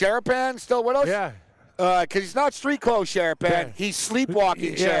 Is Sharapan still with us? Yeah. Because he's not street clothes Sharapan. Yeah. He's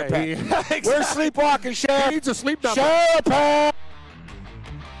sleepwalking Sharapan. Exactly. We're sleepwalking Sharapan. He needs a sleep number. Sharapan!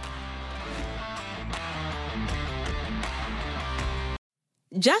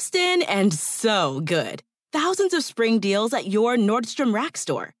 Justin and so good. Thousands of spring deals at your Nordstrom Rack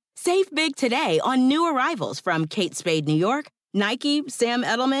store. Save big today on new arrivals from Kate Spade New York, Nike, Sam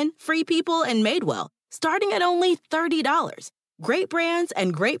Edelman, Free People, and Madewell, starting at only $30. Great brands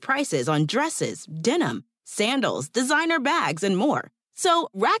and great prices on dresses, denim, sandals, designer bags, and more. So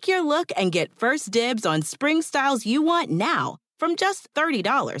rack your look and get first dibs on spring styles you want now from just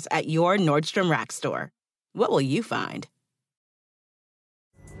 $30 at your Nordstrom Rack store. What will you find?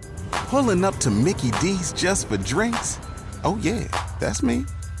 Pulling up to Mickey D's just for drinks? Oh yeah, that's me.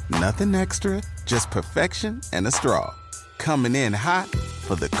 Nothing extra, just perfection and a straw. Coming in hot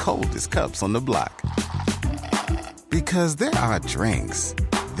for the coldest cups on the block. Because there are drinks.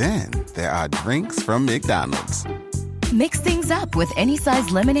 Then there are drinks from McDonald's. Mix things up with any size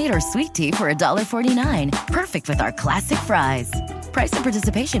lemonade or sweet tea for $1.49. Perfect with our classic fries. Price and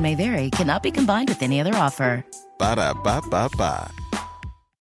participation may vary. Cannot be combined with any other offer. Ba-da-ba-ba-ba.